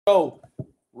Oh,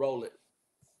 roll it.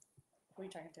 Who are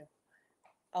you talking to?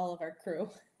 All of our crew.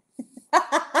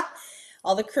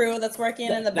 All the crew that's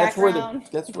working in the background.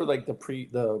 That's where like the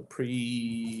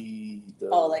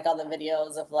oh, like all the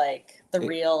videos of like the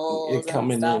reels it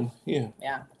coming and stuff. in. Yeah.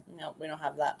 Yeah. No, we don't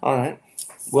have that. All right.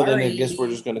 Well, then I guess we're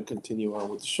just going to continue on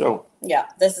with the show. Yeah.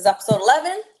 This is episode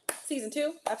 11, season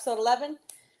 2, episode 11.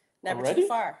 Never Already? too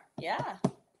far. Yeah.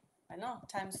 I know.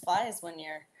 Time flies when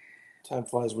you're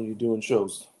doing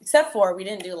shows. Except for we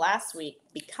didn't do last week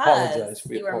because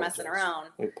you were messing around.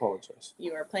 I apologize.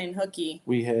 You were playing hooky.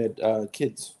 We had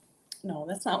kids. No,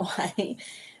 that's not why.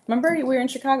 Remember we were in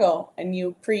Chicago and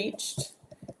you preached.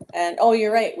 And oh,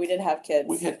 you're right. We did have kids.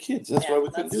 We had kids. That's why we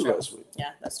couldn't do last week.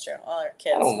 Yeah, that's true. All our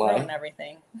kids ruin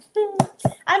everything.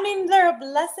 I mean, they're a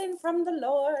blessing from the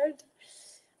Lord.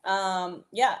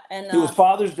 Yeah, and it was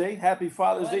Father's Day. Happy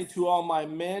Father's Day to all my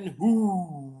men.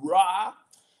 Hoorah!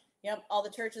 Yep, all the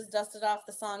churches dusted off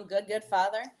the song "Good Good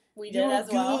Father." We did as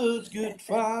well. Good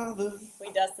Father.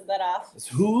 We dusted that off. That's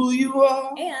who you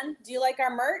are. And do you like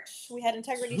our merch? We had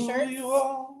integrity shirts. Who you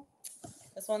are.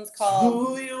 This one's called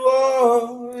 "Who You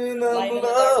Are," and I'm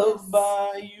loved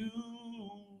by you.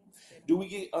 Do we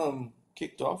get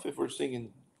kicked off if we're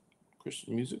singing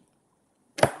Christian music?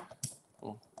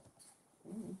 Oh.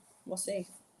 We'll see.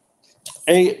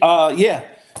 Hey, yeah.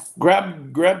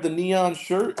 Grab the neon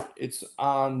shirt. It's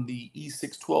on the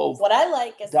E612. What I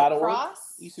like is the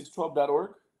cross.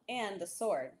 E612.org. And the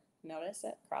sword. Notice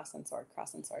it? Cross and sword.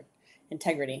 Cross and sword.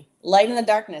 Integrity. Light in the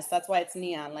darkness. That's why it's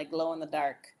neon, like glow in the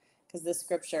dark. Because this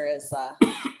scripture is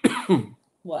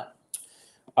what?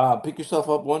 Pick yourself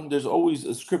up one. There's always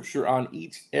a scripture on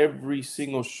every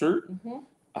single shirt.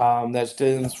 Mm-hmm. That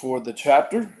stands for the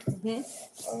chapter,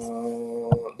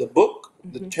 the book,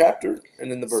 the chapter,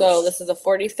 and then the verse. So this is the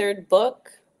 43rd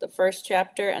book, the first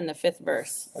chapter, and the 5th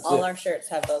verse. All our shirts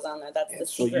have those on there. That's the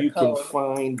secret code. So you can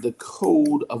find the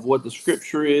code of what the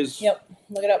scripture is. Yep,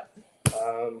 look it up.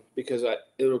 Because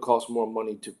it'll cost more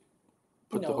money to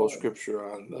put the whole scripture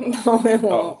on. No, it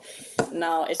won't.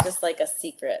 No, it's just like a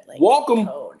secret. Like welcome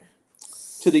code.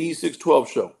 To the E612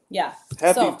 show. Yeah.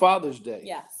 Happy Father's Day.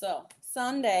 Yeah. So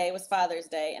Sunday was Father's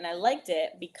Day, and I liked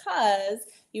it because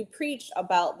you preached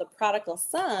about the prodigal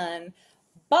son,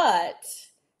 but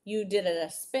you did it a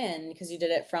spin because you did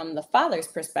it from the father's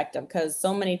perspective. Because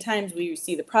so many times we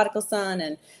see the prodigal son,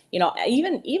 and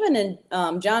even in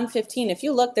John 15, if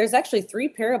you look, there's actually 3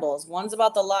 parables. One's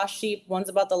about the lost sheep, one's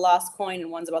about the lost coin,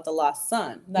 and one's about the lost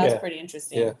son. That's pretty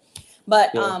interesting. Yeah.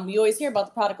 But you always hear about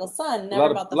the prodigal son, never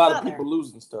about the father. A lot of people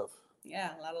losing stuff. Yeah,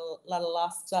 a lot of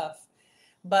lost stuff.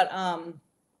 But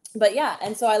yeah,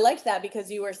 and so I liked that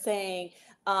because you were saying.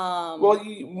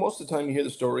 Most of the time you hear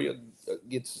the story,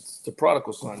 it's the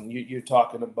prodigal son. You're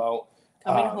talking about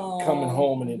coming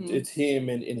home, and it's him,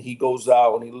 and he goes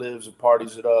out and he lives and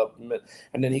parties it up,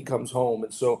 and then he comes home,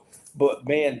 and so. But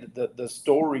man, the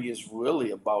story is really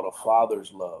about a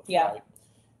father's love, right?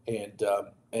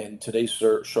 And today's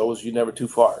show is "You're Never Too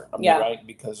Far." I mean, right?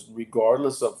 Because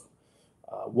regardless of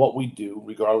what we do,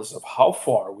 regardless of how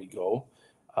far we go,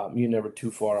 you're never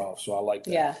too far off. So I like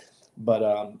that. Yeah.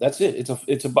 But that's it.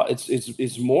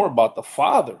 It's more about the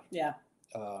father. Yeah.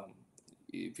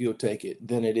 If you'll take it,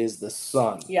 than it is the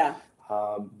son. Yeah.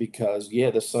 Because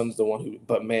the son's the one who.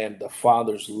 But man, the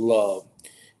father's love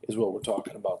is what we're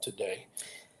talking about today.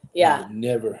 Yeah.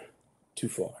 Never too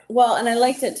far. Well, and I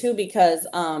liked it too because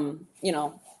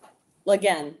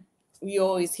again, you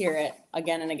always hear it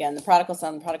again and again. The prodigal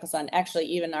son. Actually,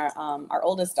 even our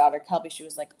oldest daughter, Kelby, she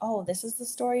was like, "Oh, this is the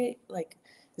story. Like,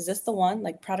 is this the one?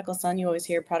 Like prodigal son? You always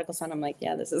hear prodigal son." I'm like,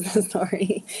 "Yeah, this is the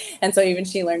story." And so even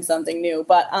she learned something new.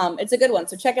 But it's a good one.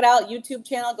 So check it out. YouTube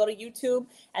channel. Go to YouTube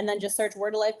and then just search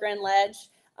Word of Life Grand Ledge.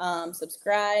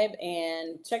 Subscribe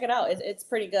and check it out. It's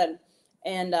pretty good.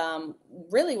 And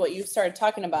really, what you started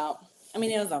talking about. I mean,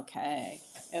 it was okay.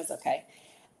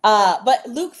 But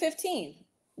Luke 15,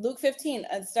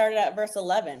 it started at verse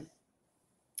 11.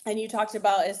 And you talked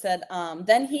about, it said,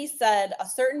 then he said, a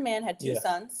certain man had 2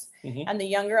 sons, and the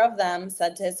younger of them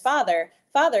said to his father,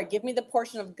 "Father, give me the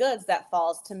portion of goods that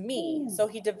falls to me." So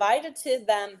he divided to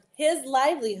them his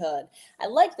livelihood. I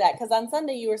like that because on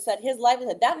Sunday you said his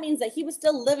livelihood. That means that he was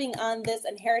still living on this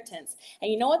inheritance.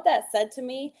 And you know what that said to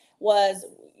me was,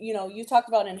 you talked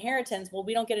about inheritance. Well,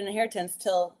 we don't get an inheritance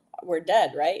till we're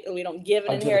dead, right? We don't give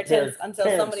an inheritance until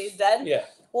somebody's dead. Yeah.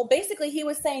 Well, basically he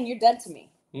was saying, you're dead to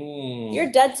me.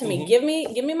 You're dead to me. Give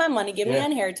me my money. Give me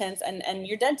an inheritance, and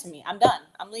you're dead to me. I'm done.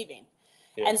 I'm leaving.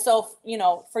 Yeah. And so,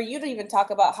 for you to even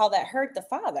talk about how that hurt the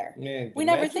father, we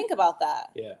never think about that.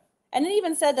 Yeah. And it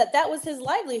even said that was his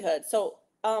livelihood. So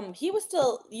he was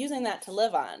still using that to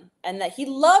live on, and that he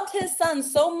loved his son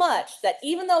so much that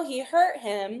even though he hurt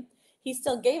him, he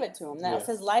still gave it to him. That was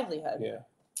his livelihood. Yeah.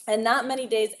 And not many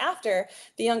days after,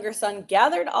 the younger son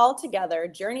gathered all together,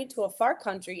 journeyed to a far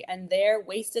country, and there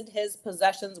wasted his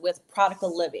possessions with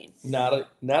prodigal living. Not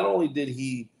only did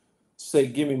he say,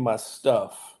 "Give me my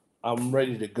stuff, I'm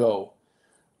ready to go,"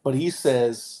 but he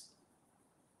says,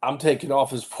 "I'm taking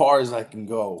off as far as I can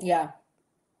go." Yeah.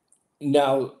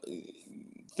 Now,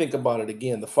 think about it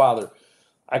again. The father,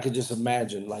 I could just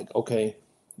imagine, like, okay,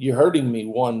 you're hurting me,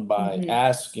 one, by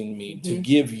asking me to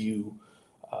give you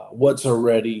what's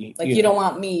already, like, you don't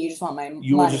want me, you just want my money.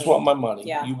 You just want my money.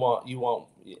 Yeah. You want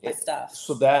my stuff.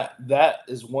 So that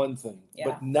is one thing. Yeah.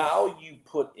 But now you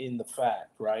put in the fact,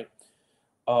 right,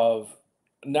 of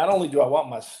not only do I want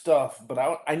my stuff, but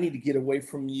I need to get away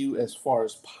from you as far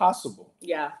as possible.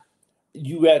 Yeah.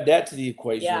 You add that to the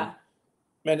equation. Yeah.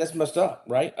 Man, that's messed up,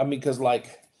 right? I mean, because,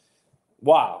 like,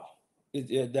 wow,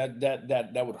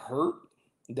 that would hurt.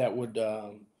 That would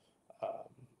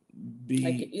be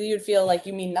like, you'd feel like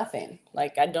you mean nothing.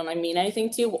 Like, I mean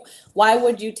anything to you. Why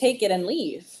would you take it and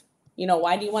leave? You know,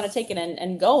 why do you want to take it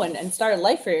and go and start a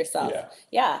life for yourself?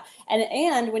 Yeah.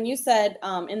 And when you said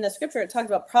in the scripture, it talked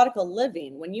about prodigal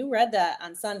living. When you read that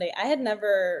on Sunday, I had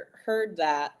never heard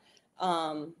that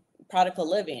prodigal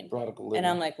living. And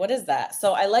I'm like, what is that?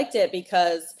 So I liked it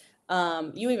because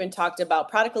you even talked about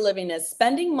prodigal living as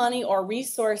spending money or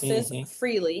resources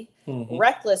freely,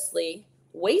 recklessly,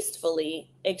 wastefully,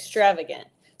 extravagant.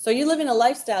 So you live in a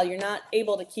lifestyle you're not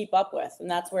able to keep up with. And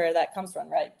that's where that comes from,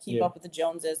 right? Keep up with the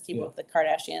Joneses, keep up with the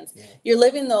Kardashians. You're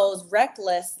living those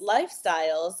reckless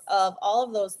lifestyles of all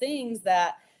of those things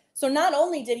that, so not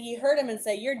only did he hurt him and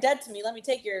say, "You're dead to me, let me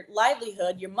take your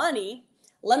livelihood, your money,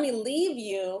 let me leave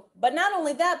you," but not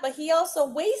only that, but he also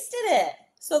wasted it.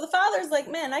 So the father's like,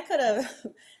 man, I could have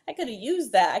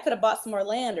used that. I could have bought some more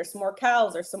land or some more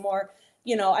cows or some more,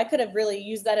 you know, I could have really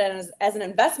used that as an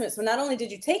investment. So not only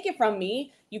did you take it from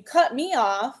me, you cut me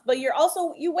off, but you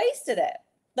wasted it.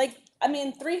 Like, I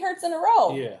mean, 3 hurts in a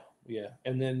row. Yeah.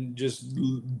 And then just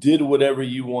did whatever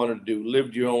you wanted to do,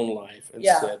 lived your own life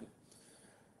instead.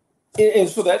 And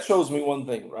so that shows me one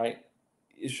thing, right?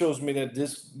 It shows me that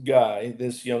this guy,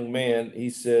 this young man, he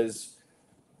says,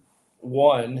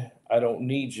 1, I don't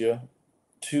need you.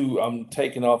 2, I'm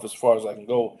taking off as far as I can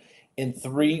go. And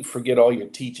 3, forget all your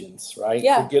teachings, right?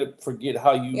 Yeah. Forget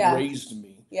how you raised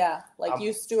me. Yeah, like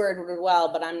you stewarded well,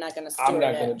 but I'm not going to steward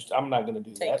it. I'm not going to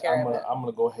do Take that. care of it. I'm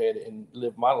going to go ahead and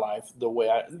live my life the way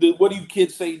what do you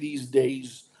kids say these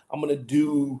days? I'm going to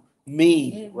do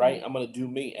me, right? I'm going to do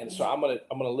me. And so I'm going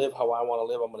to live how I want to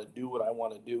live. I'm going to do what I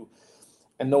want to do.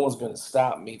 And no one's going to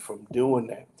stop me from doing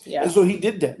that. Yeah. And so he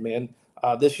did that, man.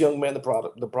 This young man, the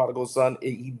prodigal son,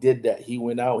 he did that. He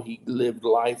went out, he lived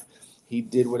life. He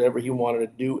did whatever he wanted to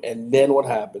do. And then what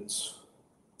happens?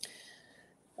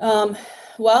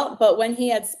 Well, but when he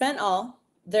had spent all,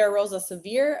 there arose a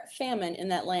severe famine in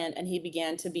that land, and he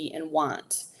began to be in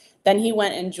want. Then he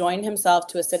went and joined himself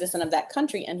to a citizen of that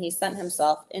country, and he sent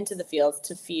himself into the fields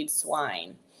to feed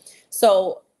swine.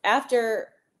 So after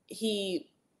he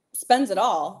spends it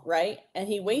all, right, and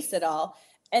he wastes it all,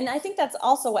 and I think that's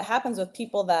also what happens with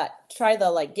people that try to,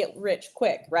 like, get rich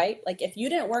quick, right? Like, if you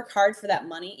didn't work hard for that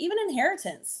money, even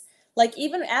inheritance, like,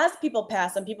 even as people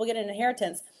pass and people get an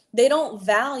inheritance, they don't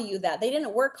value that. They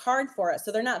didn't work hard for it, so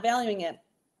they're not valuing it.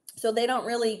 So they don't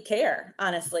really care,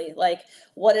 honestly. Like,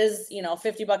 what is,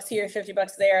 $50 here,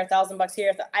 $50 there, $1,000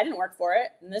 here? I didn't work for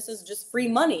it, and this is just free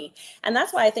money. And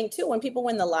that's why I think too, when people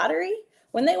win the lottery,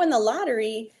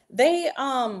 they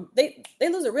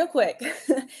lose it real quick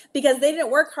because they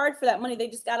didn't work hard for that money. They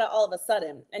just got it all of a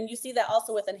sudden. And you see that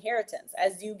also with inheritance.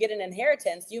 As you get an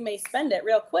inheritance, you may spend it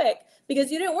real quick because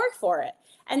you didn't work for it.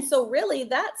 And so really,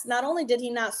 that's not only did he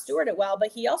not steward it well,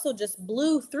 but he also just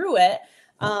blew through it.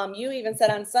 You even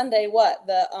said on Sunday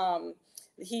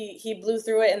he blew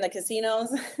through it in the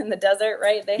casinos in the desert,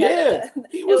 right?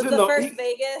 It was the first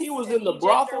Vegas. He was in the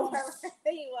brothels.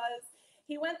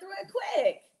 He went through it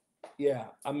quick. Yeah,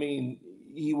 I mean,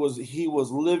 he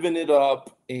was living it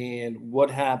up. And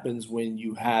what happens when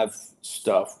you have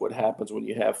stuff? What happens when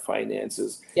you have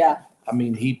finances? Yeah. I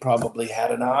mean, he probably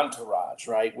had an entourage,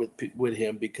 right, with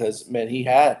him because, man, he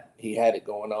had it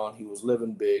going on. He was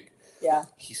living big. Yeah.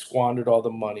 He squandered all the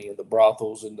money in the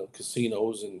brothels and the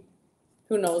casinos and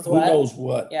who knows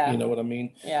what. Yeah. You know what I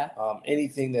mean? Yeah.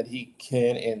 Anything that he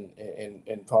can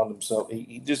and found himself,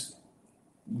 he just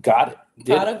got it.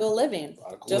 Prodigal living.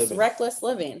 Reckless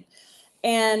living.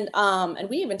 And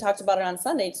we even talked about it on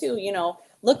Sunday too,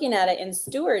 looking at it in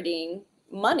stewarding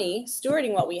money,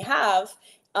 stewarding what we have.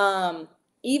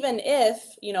 even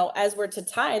if, as we're to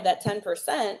tithe that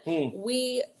 10%,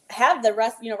 we have the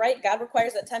rest, right? God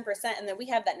requires that 10%, and then we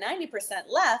have that 90%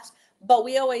 left. But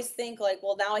we always think like,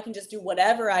 well, now I can just do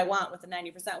whatever I want with the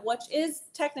 90%, which is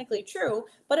technically true,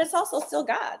 but it's also still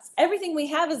God's. Everything we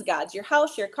have is God's. Your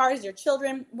house, your cars, your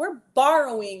children. We're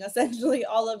borrowing essentially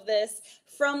all of this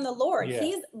from the Lord. Yeah.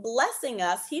 He's blessing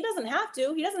us. He doesn't have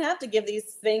to. He doesn't have to give these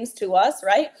things to us,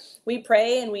 right? We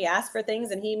pray and we ask for things,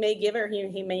 and he may give it or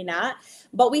he may not.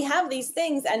 But we have these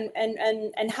things,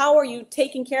 and how are you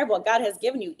taking care of what God has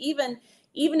given you?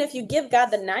 Even if you give God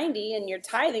the 90 and you're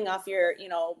tithing off your,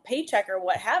 paycheck or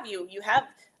what have you, you have,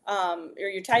 or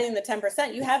you're tithing the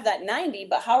 10%, you have that 90,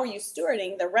 but how are you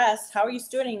stewarding the rest? How are you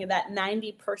stewarding that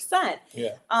 90%? Yeah.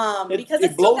 Because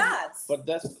it's still God's. But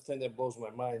that's the thing that blows my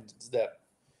mind is that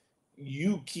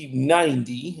you keep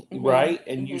 90, right?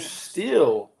 And you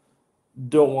still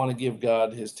don't want to give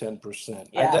God his 10%.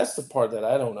 Yeah. That's the part that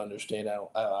I don't understand.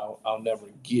 I'll never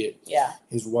get. Yeah.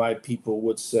 Is why people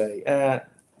would say,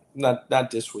 not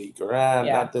this week or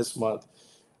not this month.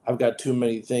 I've got too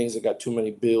many things. I got too many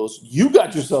bills. You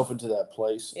got yourself into that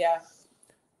place. Yeah.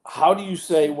 How do you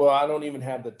say, well, I don't even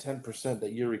have the 10%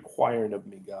 that you're requiring of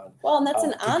me, God? Well, and that's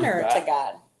an honor to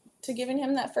God, to giving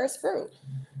him that first fruit.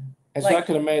 And so I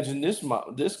can imagine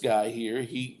this guy here,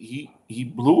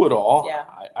 he blew it all. Yeah.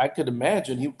 I could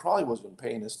imagine he probably wasn't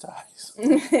paying his tithes.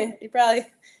 He probably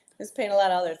was paying a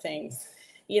lot of other things,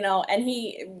 and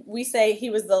we say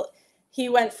he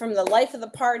went from the life of the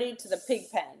party to the pig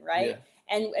pen, right?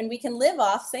 Yeah. And we can live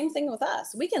off, same thing with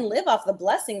us. We can live off the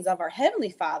blessings of our Heavenly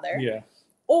Father. Yeah.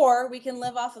 Or we can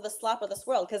live off of the slop of this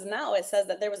world, because now it says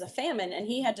that there was a famine and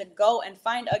he had to go and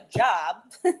find a job.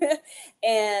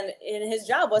 and his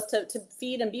job was to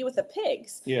feed and be with the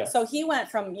pigs. Yeah. So he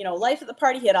went from, life at the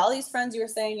party. He had all these friends. You were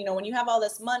saying, when you have all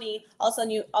this money, all of a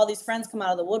sudden all these friends come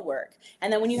out of the woodwork.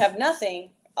 And then when you have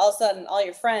nothing, all of a sudden all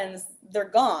your friends, they're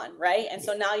gone, right? And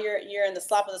so now you're in the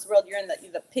slop of this world. You're in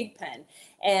the pig pen.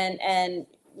 And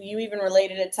you even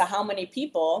related it to how many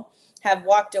people have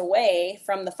walked away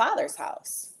from the Father's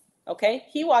house. Okay?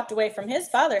 He walked away from his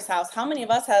Father's house. How many of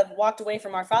us have walked away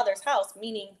from our Father's house,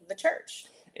 meaning the church?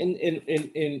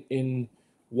 And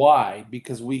why?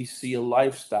 Because we see a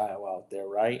lifestyle out there,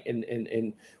 right?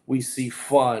 And we see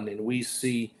fun, and we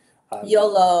see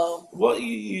YOLO. Well,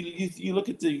 you look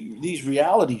at these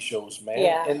reality shows, man,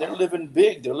 yeah. And they're living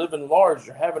big, they're living large,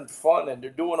 they're having fun, and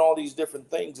they're doing all these different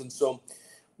things, and so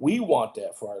we want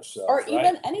that for ourselves, or right?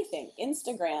 Even anything,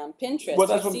 Instagram, Pinterest.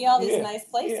 Well, you see all these nice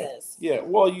places. Yeah.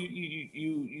 Well,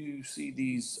 you see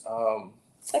these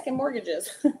second mortgages.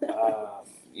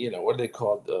 What are they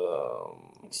called?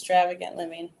 Extravagant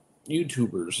living.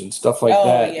 YouTubers and stuff like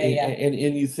that. Yeah. And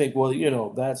you think, well,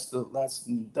 that's the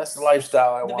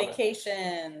lifestyle I want.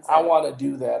 Vacations. I want to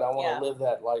do that. I want to live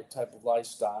that type of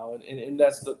lifestyle, and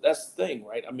that's the thing,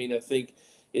 right? I mean, I think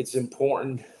it's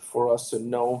important for us to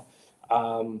know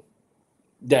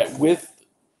that with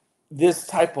this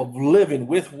type of living,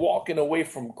 with walking away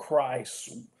from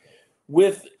Christ,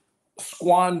 with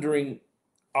squandering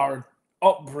our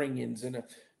upbringings, and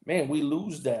man, we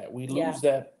lose that. We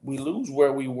lose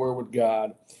where we were with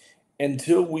God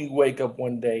until we wake up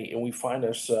one day and we find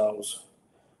ourselves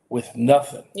with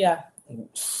nothing. Yeah.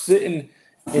 Sitting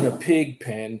in a pig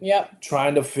pen,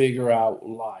 trying to figure out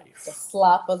life. The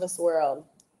slop of this world.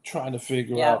 Trying to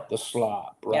figure out the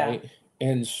slop, right? Yeah.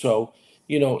 And so,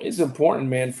 it's important,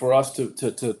 man, for us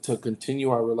to continue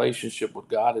our relationship with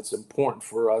God. It's important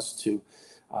for us to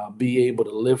be able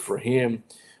to live for Him.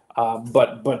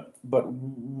 But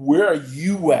where are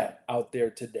you at out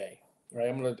there today? Right?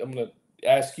 I'm gonna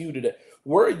ask you today.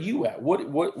 Where are you at?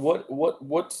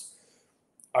 What's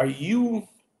are you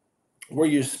where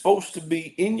you're supposed to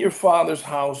be in your Father's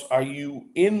house? Are you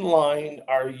in line?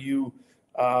 Are you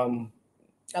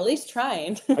at least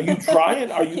trying? Are you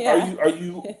trying? Are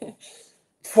you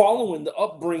following the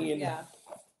upbringing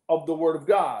of the Word of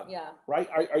God? Yeah. Right?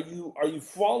 Are you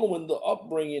following the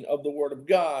upbringing of the Word of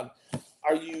God?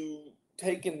 Are you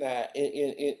taking that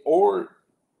or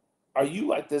are you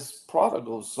like this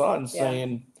prodigal son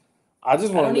saying, I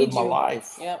just want to live my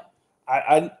life. Yep.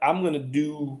 I'm going to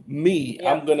do me. Yep.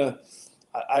 I'm going to,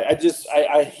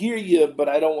 I hear you, but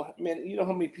I don't, man, you know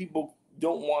how many people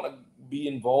don't want to be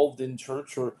involved in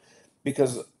church or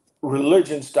because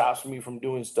religion stops me from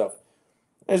doing stuff.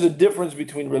 There's a difference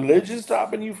between religion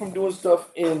stopping you from doing stuff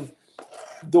and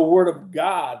the Word of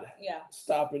God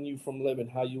stopping you from living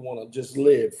how you want to just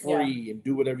live free and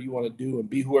do whatever you want to do and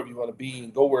be whoever you want to be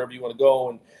and go wherever you want to go.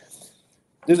 And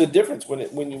there's a difference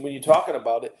when you're talking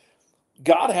about it.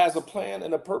 God has a plan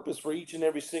and a purpose for each and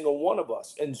every single one of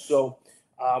us. And so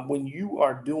when you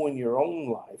are doing your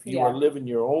own life, you Yeah. are living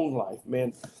your own life,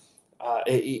 man.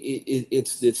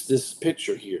 It's this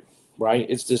picture here, right?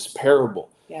 It's this parable.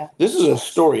 Yeah. This is a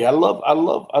story. I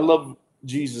love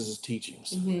Jesus'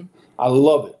 teachings. Mm-hmm. I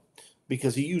love it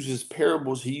because he uses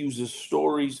parables. He uses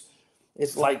stories.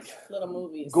 It's like little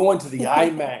movies. Going to the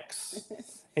IMAX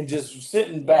and just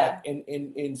sitting back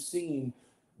and seeing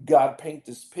God paint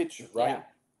this picture, right?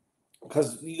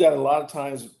 Because you got a lot of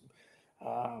times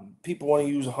people want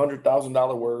to use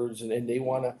 $100,000 words and they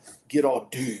want to get all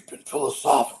deep and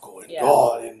philosophical and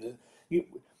God and you,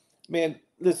 man,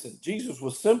 listen, Jesus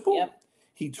was simple. Yep.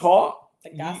 He taught the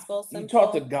gospel. He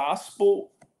taught the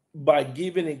gospel by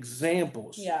giving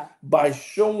examples. Yeah. By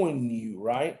showing you,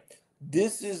 right?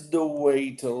 This is the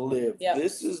way to live. Yep.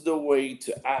 This is the way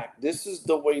to act. This is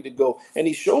the way to go. And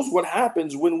he shows what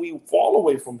happens when we fall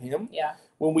away from him. Yeah.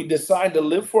 When we decide to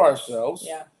live for ourselves.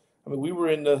 Yeah. I mean, we were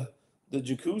in the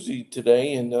jacuzzi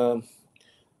today and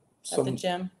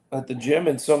at the gym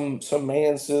and some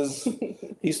man says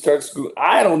he starts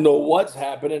I don't know what's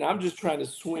happening. I'm just trying to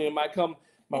swim.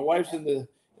 My wife's in the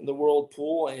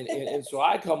whirlpool and so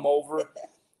I come over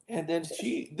and then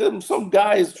some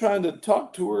guy is trying to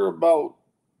talk to her about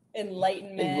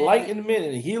enlightenment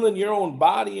and healing your own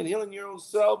body and healing your own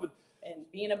self and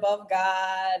being above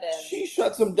God. And she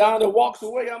shuts him down and walks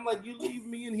away. I'm like, you leave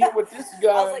me in here with this guy.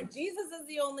 I was like, Jesus is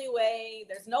the only way.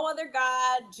 There's no other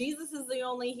God. Jesus is the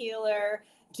only healer.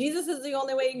 Jesus is the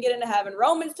only way you can get into heaven.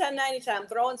 Romans 10:90. I'm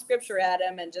throwing scripture at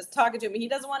him and just talking to him. He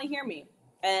doesn't want to hear me.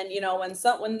 And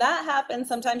when that happens,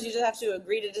 sometimes you just have to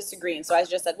agree to disagree. And so I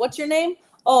just said, "What's your name?"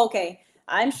 "Oh, okay.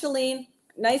 I'm Shalene.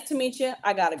 Nice to meet you.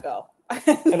 I gotta go."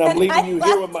 And I'm leaving you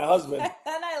here with my husband. And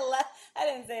I left. I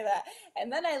didn't say that.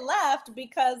 And then I left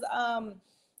because, I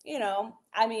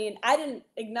didn't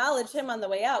acknowledge him on the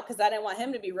way out because I didn't want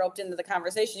him to be roped into the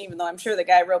conversation, even though I'm sure the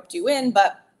guy roped you in.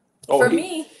 But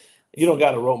me, you don't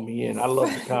got to rope me in. I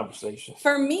love the conversation.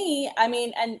 For me,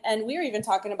 and we were even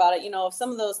talking about it, if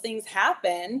some of those things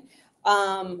happen,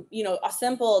 a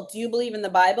simple, do you believe in the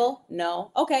Bible?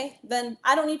 No. Okay, then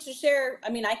I don't need to share.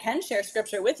 I can share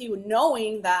scripture with you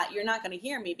knowing that you're not going to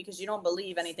hear me because you don't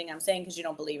believe anything I'm saying because you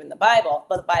don't believe in the Bible,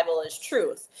 but the Bible is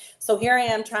truth. So here I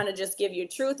am trying to just give you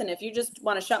truth. And if you just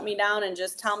want to shut me down and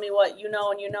just tell me what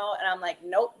and I'm like,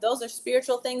 nope, those are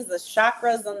spiritual things, the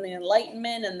chakras and the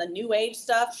enlightenment and the new age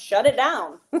stuff, shut it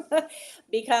down.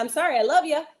 Because I'm sorry, I love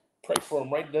you. Pray for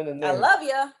them right then and there. I love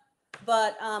you.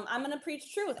 But I'm going to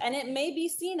preach truth, and it may be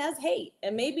seen as hate.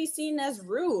 It may be seen as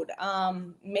rude.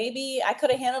 Maybe I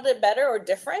could have handled it better or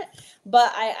different,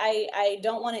 but I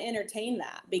don't want to entertain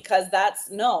that because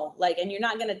and you're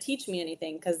not going to teach me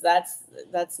anything because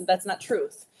that's not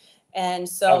truth. And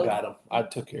so I got him. I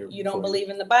took care of him. You don't believe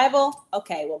in the Bible?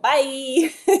 Okay, well,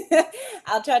 bye.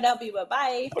 I'll try to help you, but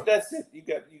bye. But that's it. You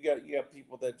got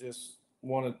people that just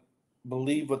want to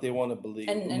believe what they want to believe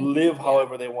and live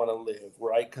however they want to live,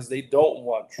 right? Because they don't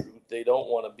want truth. They don't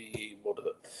want to be able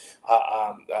to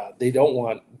they don't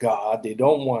want God. They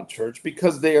don't want church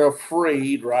because they're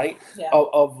afraid, right?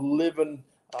 Of living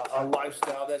a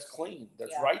lifestyle that's clean,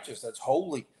 that's righteous, that's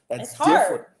holy, that's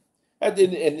different.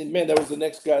 And man, that was the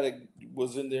next guy that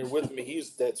was in there with me.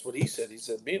 That's what he said. He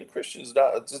said, being a Christian is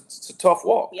not, it's a tough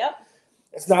walk. Yep.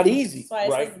 It's not easy.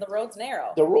 That's why I said the road's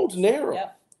narrow. The road's narrow.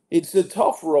 Yep. It's a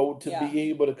tough road to be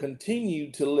able to continue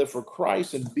to live for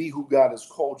Christ and be who God has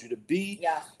called you to be.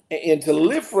 Yeah. And to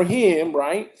live for him,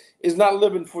 right, is not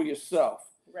living for yourself.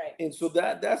 Right. And so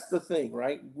that's the thing,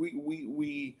 right?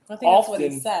 We I think that's what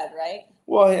he said, right?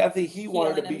 Well, I think he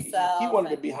wanted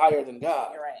to be higher than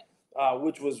God. You're right.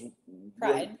 Which was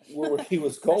pride. Where he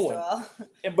was going.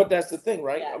 But that's the thing,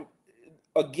 right? Yeah.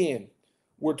 Again,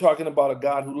 we're talking about a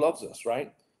God who loves us,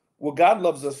 right? Well, God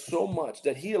loves us so much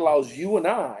that he allows you and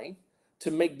I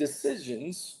to make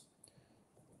decisions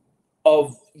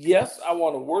of, yes, I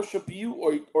want to worship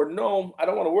you, or no, I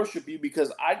don't want to worship you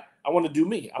because I want to do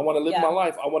me. I want to live my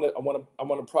life. I want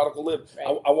to prodigal live. Right.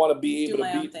 I want to be able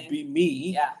to be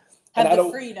me. Yeah.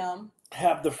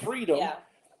 Have the freedom. Yeah.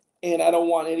 And I don't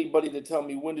want anybody to tell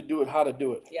me when to do it, how to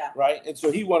do it. Yeah. Right. And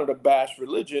so he wanted to bash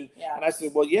religion. Yeah. And I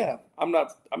said, well, yeah, I'm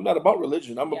not about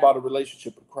religion. I'm about a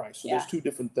relationship with Christ. So there's two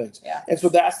different things. Yeah. And so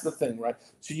that's the thing, right?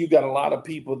 So you got a lot of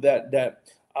people that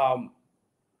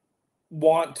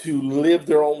want to live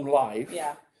their own life.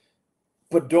 Yeah.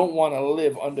 But don't want to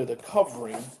live under the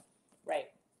covering. Right.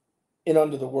 And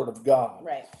under the word of God.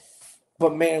 Right.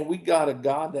 But man, we got a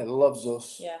God that loves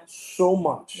us so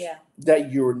much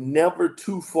that you're never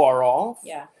too far off.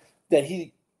 Yeah. That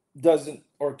he doesn't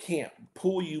or can't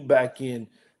pull you back in,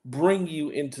 bring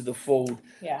you into the fold.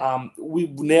 Yeah.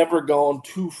 We've never gone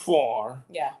too far.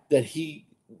 Yeah. That he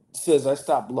says, I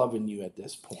stopped loving you at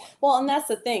this point. Well, and that's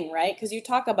the thing, right? Because you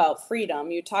talk about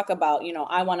freedom. You talk about,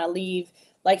 I want to leave.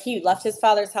 Like he left his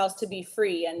father's house to be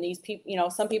free. And these people,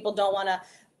 some people don't want to,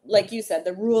 like you said,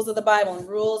 the rules of the Bible and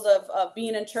rules of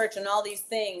being in church and all these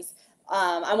things.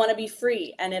 I want to be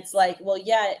free. And it's like, well,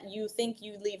 yeah, you think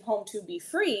you leave home to be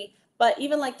free. But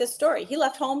even like this story, he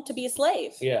left home to be a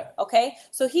slave. Yeah. Okay.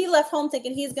 So he left home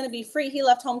thinking he's going to be free. He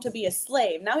left home to be a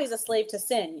slave. Now he's a slave to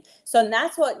sin. So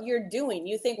that's what you're doing.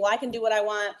 You think, well, I can do what I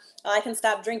want. I can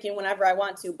stop drinking whenever I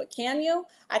want to. But can you?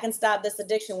 I can stop this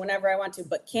addiction whenever I want to.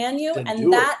 But can you?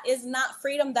 And that is not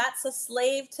freedom. That's a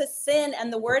slave to sin.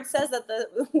 And the word says that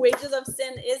the wages of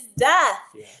sin is death.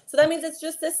 Yeah. So that means it's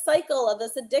just this cycle of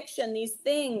this addiction, these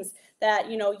things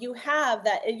that, you have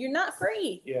that you're not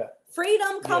free. Yeah.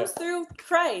 Freedom comes through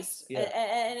Christ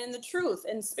and in the truth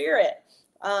and spirit.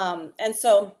 And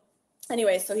so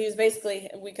anyway, so he was basically,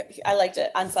 I liked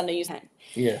it on Sunday.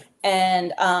 Yeah.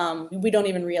 And we don't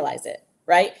even realize it,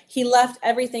 right? He left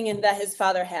everything in that his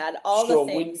father had, all the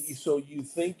things. So you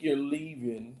think you're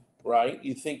leaving, right?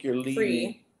 You think you're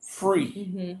leaving free.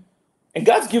 Mm-hmm. And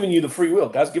God's giving you the free will.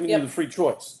 God's giving you the free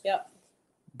choice. Yep.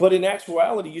 But in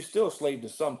actuality, you're still a slave to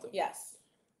something. Yes.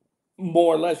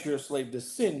 More or less, you're a slave to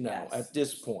sin now. Yes. At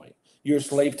this point, you're a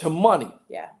slave to money.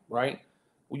 Yeah. Right.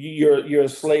 You're a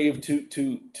slave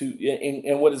to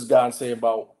and what does God say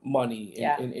about money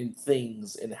and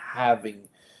things and having,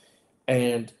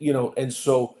 and and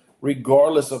so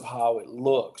regardless of how it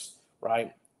looks,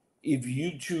 right? If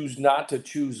you choose not to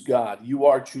choose God, you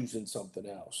are choosing something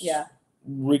else. Yeah.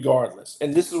 Regardless,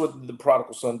 and this is what the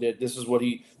prodigal son did. This is what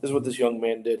this young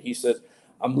man did. He said,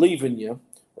 "I'm leaving you,"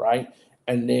 right?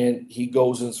 And then he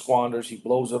goes and squanders, he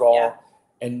blows it all. Yeah.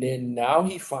 And then now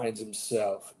he finds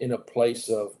himself in a place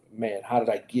of, man, how did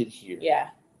I get here? Yeah.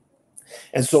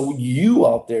 And so you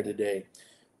out there today,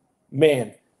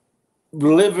 man,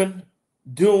 living,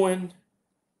 doing,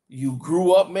 you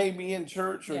grew up maybe in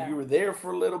church or you were there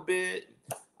for a little bit.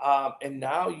 And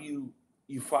now you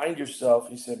find yourself,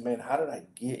 you said, man, how did I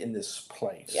get in this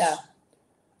place? Yeah.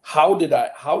 How did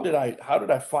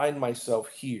I find myself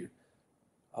here?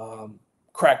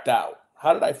 Cracked out?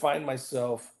 How did I find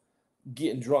myself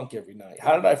getting drunk every night?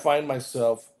 How did I find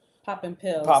myself popping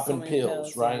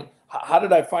pills, right? Yeah. How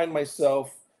did I find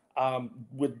myself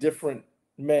with different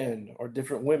men or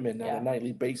different women on a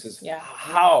nightly basis? Yeah.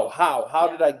 How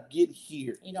did I get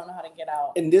here? You don't know how to get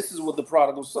out. And this is what the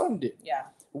prodigal son did. Yeah.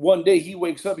 One day he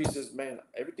wakes up, he says, man,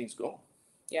 everything's gone.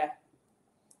 Yeah.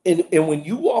 And when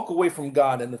you walk away from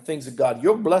God and the things of God,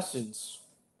 your blessings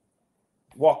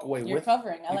walk away You're with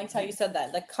covering. I liked how you said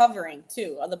that. The covering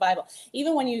too of the Bible.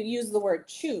 Even when you use the word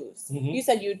choose, you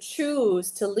said you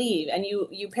choose to leave, and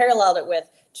you paralleled it with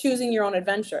choosing your own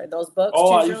adventure. Those books.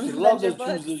 Oh, I used to love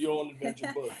those choose your own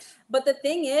adventure books. But the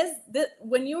thing is that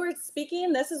when you were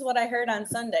speaking, this is what I heard on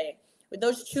Sunday. With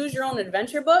those choose your own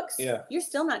adventure books, you're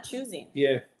still not choosing.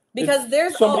 Yeah. Because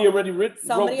there's somebody already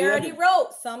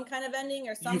wrote some kind of ending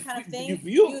or some kind of thing.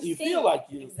 You feel like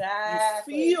you.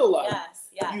 Exactly. You feel like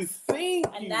yes. You think.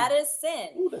 And that is sin.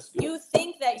 Ooh, that's good. You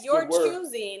think that that's you're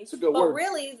choosing, but word.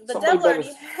 Really the devil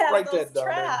already has those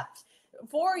trapped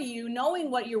for you,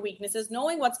 knowing what your weakness is,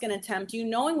 knowing what's going to tempt you,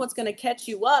 knowing what's going to catch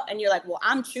you up. And you're like, well,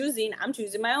 I'm choosing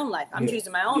my own life. I'm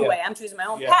choosing my own way. I'm choosing my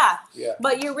own path. Yeah.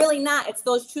 But you're really not. It's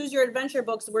those choose your adventure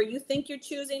books where you think you're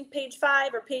choosing page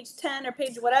 5 or page 10 or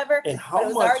page whatever. And how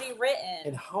but it was already written.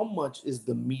 And how much is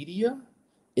the media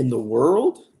in the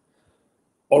world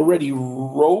already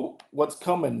wrote what's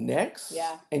coming next?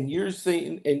 Yeah. And you're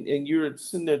saying, and you're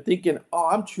sitting there thinking, oh,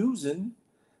 I'm choosing,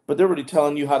 but they're already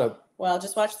telling you how to. Well,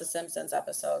 just watch the Simpsons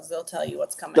episodes. They'll tell you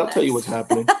what's coming. They'll tell you what's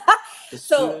happening.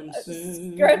 So,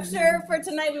 scripture for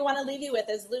tonight we want to leave you with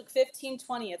is Luke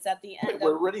 15:20. It's at the end. Wait,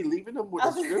 we're already leaving them with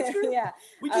a scripture? Yeah.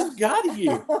 We just got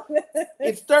here.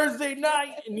 It's Thursday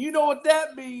night, and you know what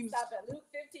that means. Stop it. Luke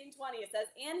 15:20. It says,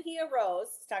 and he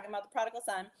arose, talking about the prodigal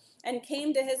son, and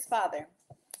came to his father.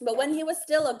 But when he was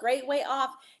still a great way off,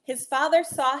 his father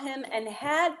saw him and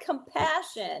had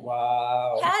compassion.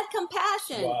 Wow. Had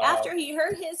compassion. Wow. After he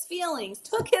hurt his feelings,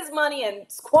 took his money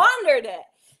and squandered it.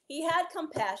 He had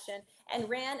compassion and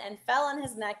ran and fell on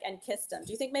his neck and kissed him.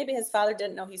 Do you think maybe his father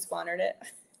didn't know he squandered it?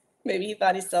 Maybe he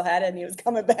thought he still had it and he was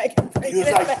coming back and bringing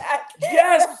it back.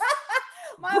 Yes!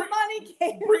 Money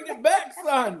came. Bring it back,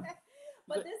 son.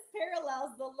 But this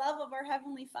parallels the love of our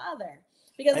Heavenly Father.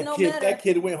 Because that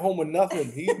kid went home with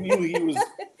nothing. He knew he was.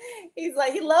 He's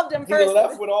like, he loved him first. He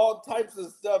left with all types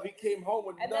of stuff. He came home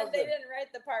with nothing. And then they didn't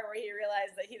write the part where he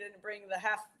realized that he didn't bring the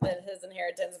half of his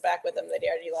inheritance back with him, that he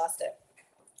already lost it.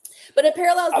 But it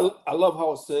parallels. I love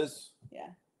how it says. Yeah.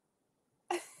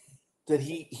 that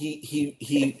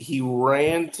he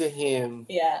ran to him.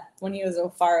 Yeah, when he was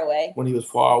far away. When he was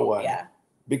far away. Yeah.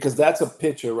 Because that's a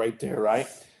picture right there, right?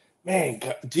 Man,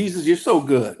 God, Jesus, you're so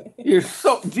good.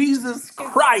 Jesus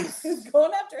Christ. He's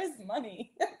going after his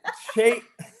money.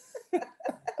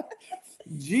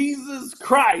 Jesus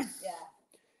Christ. Yeah.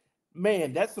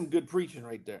 Man, that's some good preaching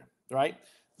right there, right?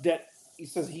 That he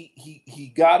says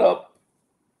he got up,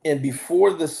 and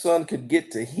before the son could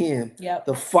get to him,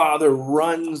 the father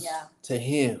runs to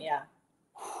him. Yeah.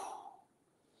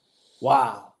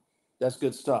 Wow. That's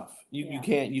good stuff. You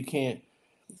can't.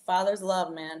 Father's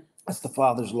love, man. That's the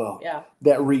Father's love. Yeah.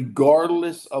 That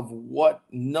regardless of what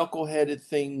knuckleheaded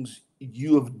things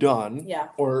you have done,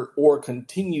 or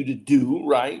continue to do,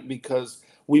 right? Because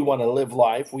we want to live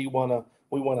life. We want to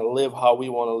live how we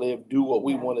want to live, do what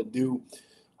we want to do.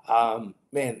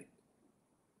 Man,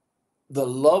 the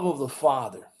love of the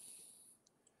Father.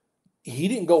 He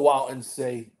didn't go out and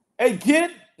say, "Hey, kid,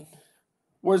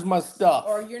 where's my stuff?"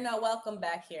 Or "You're not welcome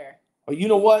back here." Or "You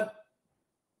know what?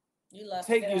 You left.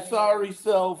 Take your sorry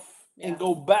self and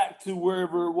go back to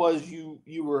wherever it was you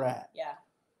were at." Yeah.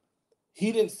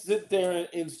 He didn't sit there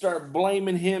and start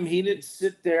blaming him. He didn't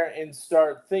sit there and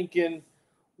start thinking.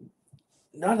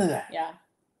 None of that. Yeah.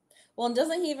 Well, and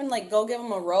doesn't he even go give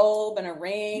him a robe and a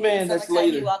ring? Man, that's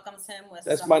later. He welcomes him with.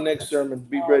 That's my next sermon.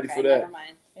 Be ready for that. Never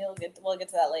mind. We'll get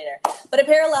to that later. But it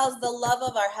parallels the love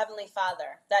of our Heavenly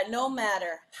Father. That no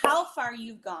matter how far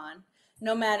you've gone,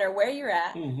 no matter where you're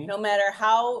at, no matter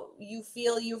how you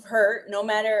feel you've hurt, no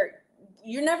matter,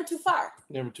 you're never too far.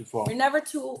 Never too far. It's never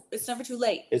too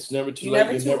late. It's never too you're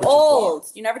late. Never too old.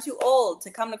 You're never too old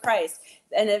to come to Christ.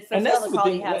 And that's the call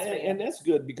he has for you. And that's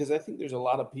good, because I think there's a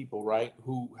lot of people, right,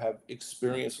 who have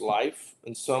experienced life,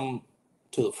 and some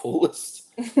to the fullest.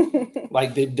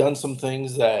 Like they've done some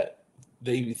things that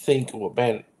they think, well,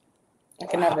 man,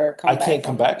 I can't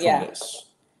come back from this.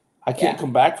 I can't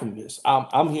come back from this.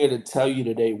 I'm here to tell you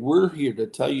today. We're here to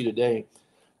tell you today.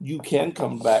 You can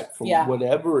come back from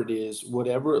whatever it is,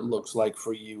 whatever it looks like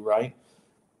for you, right?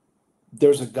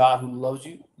 There's a God who loves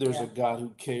you. There's a God who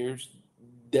cares,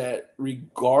 that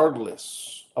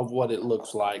regardless of what it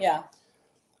looks like. Yeah.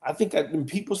 I think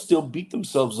people still beat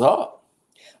themselves up.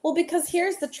 Well, because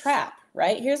here's the trap,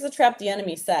 right? Here's the trap the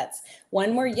enemy sets.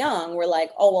 When we're young, we're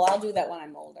like, oh, well, I'll do that when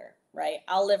I'm older, right?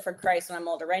 I'll live for Christ when I'm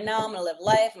older. Right now, I'm going to live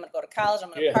life. I'm going to go to college. I'm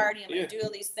going to party. I'm going to do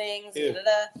all these things.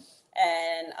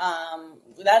 And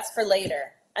that's for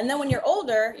later. And then when you're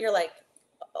older, you're like,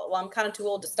 oh, well, I'm kind of too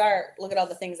old to start. Look at all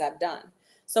the things I've done.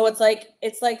 So it's like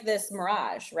this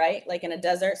mirage, right? Like in a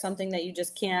desert, something that you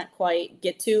just can't quite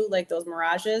get to, like those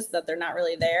mirages that they're not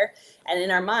really there. And in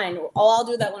our mind, oh, I'll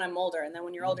do that when I'm older. And then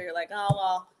when you're older, you're like, oh,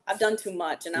 well, I've done too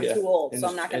much and I'm too old, so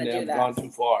I'm not going to do that. I've gone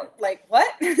too far. Like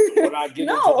what? When I get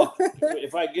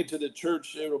if I get to the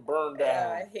church, it'll burn down.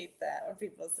 Yeah, I hate that when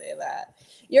people say that.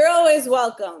 You're always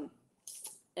welcome.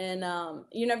 And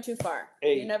you're never too far.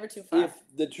 Hey, you're never too far. If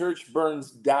the church burns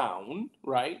down,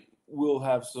 right, we'll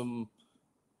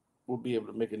be able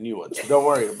to make a new one. So don't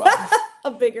worry about it. A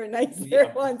bigger,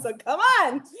 nicer one. So come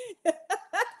on.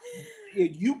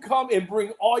 You come and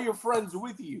bring all your friends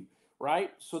with you,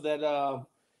 right? So that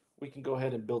we can go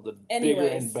ahead and build a bigger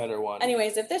and better one.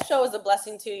 Anyways, if this show is a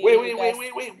blessing to you.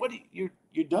 Wait. What? You're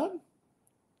done?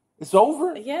 It's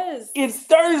over? Yes. It's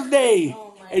Thursday.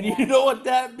 Oh my and God. You know what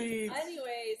that means?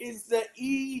 Anyways. It's the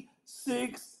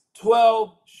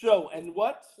E612 show. And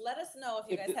what? Let us know if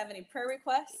you guys have any prayer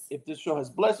requests. If this show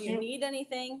has blessed you. If you need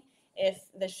anything. If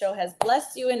the show has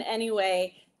blessed you in any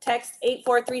way, text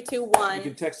 84321. You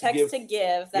can text to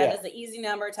give. That is the easy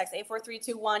number. Text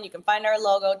 84321. You can find our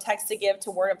logo. Text to give to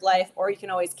Word of Life. Or you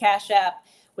can always Cash App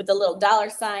with the little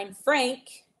 $sign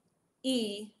Frank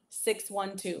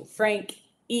E612. Frank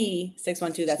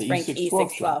E612. That's Frank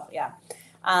E612. Yeah.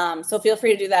 So feel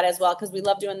free to do that as well, because we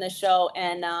love doing this show,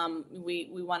 and we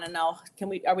want to know,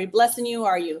 are we blessing you?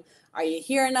 Are you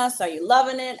hearing us? Are you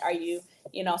loving it? Are you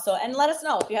so, and let us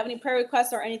know if you have any prayer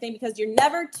requests or anything, because you're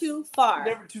never too far.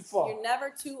 Never too far. You're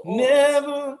never too old.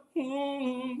 Never.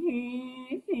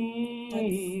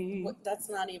 That's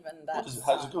not even that.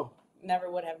 How does it go? Never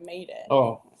would have made it.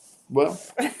 Oh, well,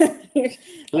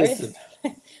 listen.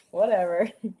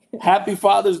 Whatever. Happy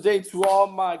Father's Day to all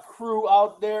my crew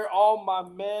out there, all my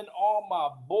men, all my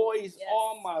boys,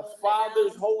 all my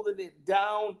fathers holding it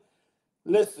down.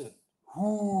 Listen,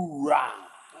 hoorah. Oh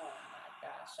my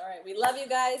gosh. All right. We love you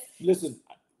guys. Listen,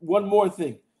 one more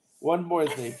thing.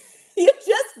 You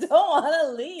just don't want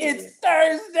to leave. It's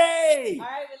Thursday. All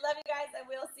right. We love you guys, and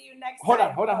we'll see you next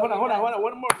time. Hold on.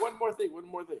 One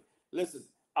more thing. Listen,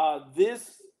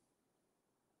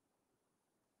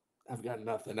 I've got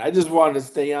nothing. I just wanted to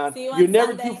stay on. See you on You're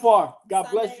never Sunday. too far. God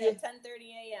Sunday bless you. at 10:30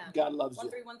 a.m. God loves you.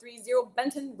 13130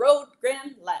 Benton Road,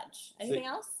 Grand Ledge. Anything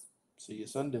else? See you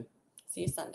Sunday. See you Sunday.